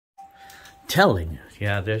telling you.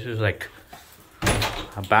 Yeah, this is like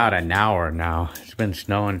about an hour now. It's been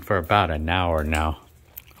snowing for about an hour now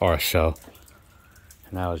or so.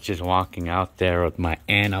 And I was just walking out there with my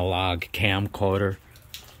analog camcorder,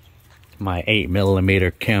 my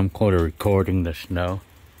 8mm camcorder recording the snow.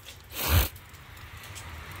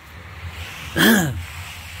 Yeah,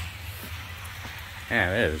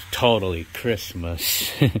 it is totally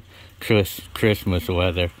Christmas. Christmas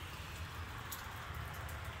weather.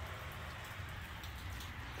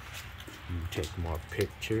 Take more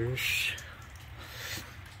pictures.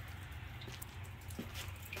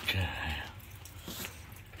 Okay.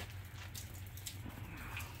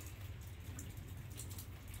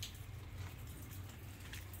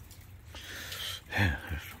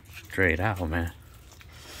 Straight out, man.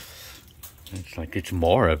 It's like it's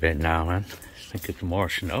more of it now, man. It's like it's more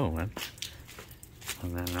snow, man.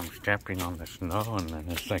 And then I'm stepping on the snow, and then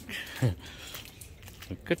it's like,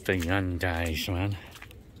 look at the Hyundais, man.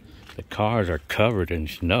 The cars are covered in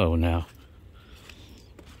snow now.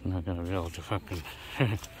 I'm not gonna be able to fucking.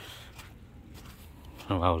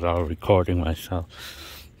 Oh, I was all recording myself.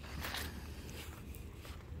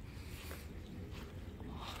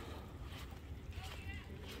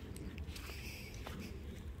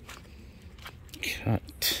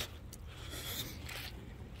 Cut.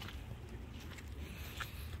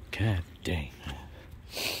 God dang.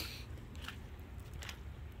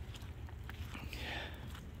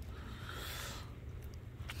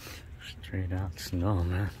 Straight out snow,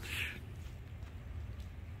 man.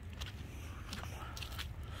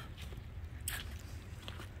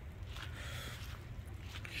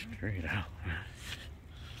 Straight out,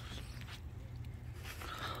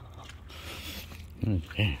 man.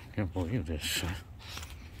 Okay, can't believe this.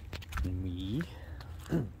 Me,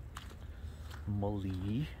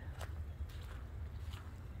 Molly.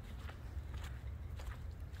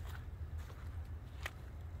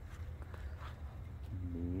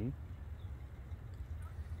 Me.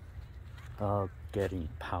 Getting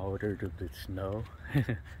powdered with the snow.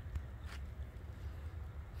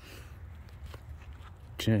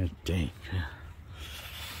 God dang.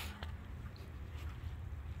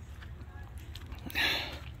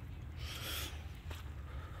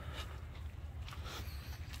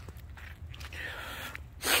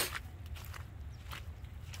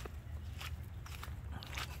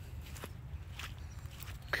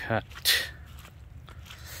 Cut.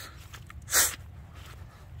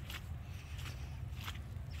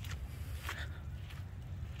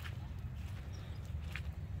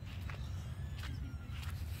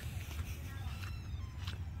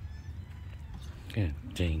 Good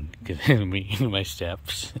thing, giving me my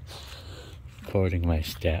steps, recording my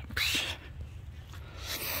steps.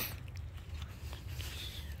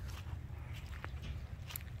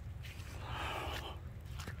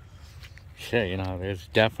 Shit, you know, it's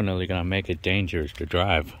definitely gonna make it dangerous to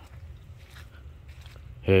drive.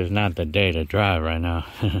 It is not the day to drive right now.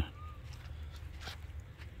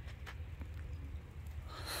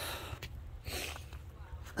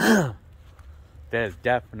 There's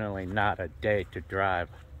definitely not a day to drive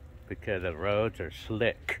because the roads are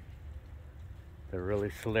slick. They're really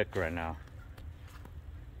slick right now.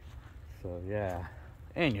 So yeah,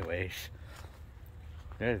 anyways,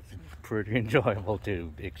 it's pretty enjoyable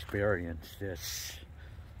to experience this.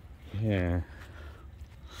 Yeah.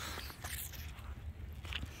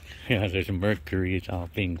 Yeah, there's mercury, it's all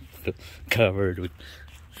being covered with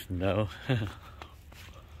snow.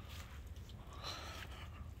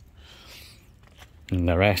 And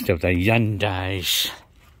the rest of the Hyundais.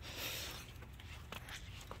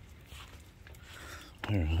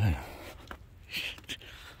 Alright.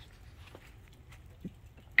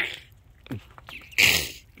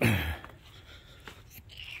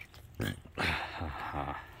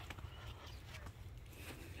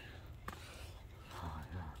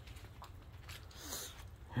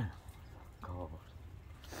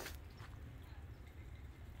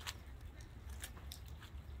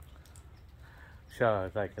 So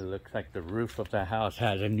it's like, it looks like the roof of the house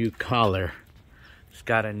has a new collar. It's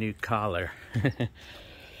got a new collar.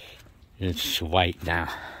 It's white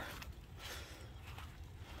now.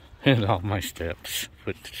 And all my steps,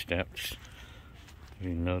 footsteps. You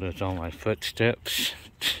notice all my footsteps?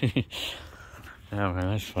 Oh man,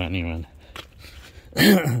 that's funny, man.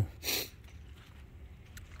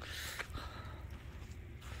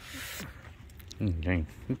 Okay,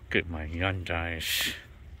 look at my Hyundais.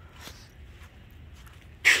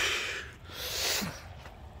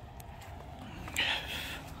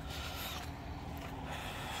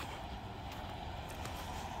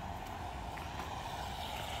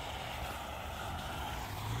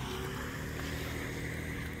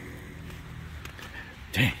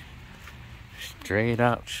 Dang. Straight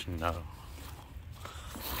out snow.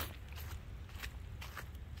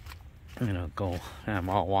 You know, I'm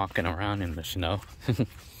all walking around in the snow.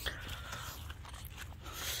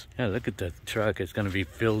 Yeah, look at the truck. It's gonna be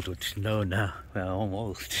filled with snow now. Well,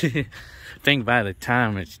 almost. I think by the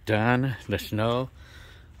time it's done, the snow's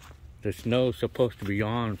supposed to be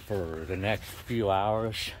on for the next few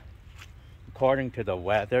hours. According to the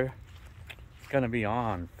weather, it's gonna be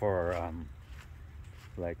on for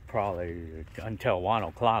like probably until 1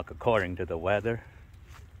 o'clock according to the weather.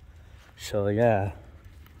 So yeah.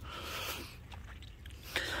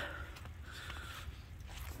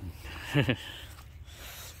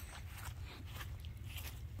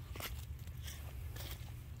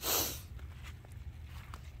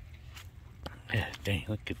 Yeah, dang,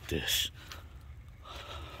 look at this.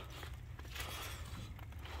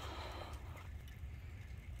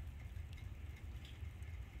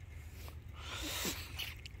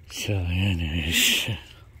 So anyways,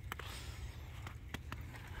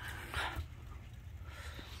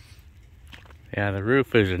 yeah, the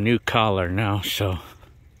roof is a new color now, so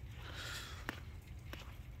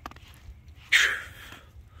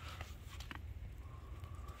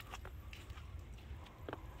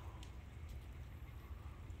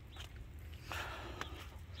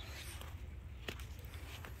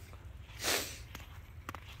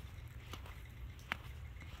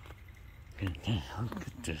look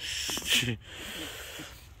at this.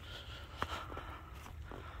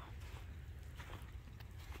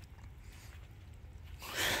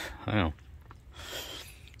 Oh,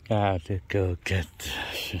 got to go get this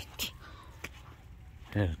shit.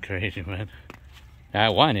 That's crazy, man. I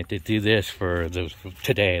wanted to do this for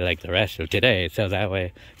today, like the rest of today, so that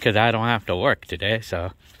way, because I don't have to work today,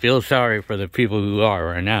 so feel sorry for the people who are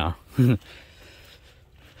right now.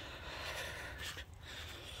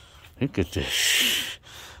 Look at this.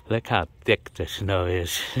 Look how thick the snow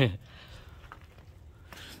is.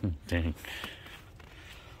 Dang.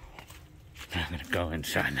 I'm gonna go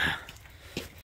inside now.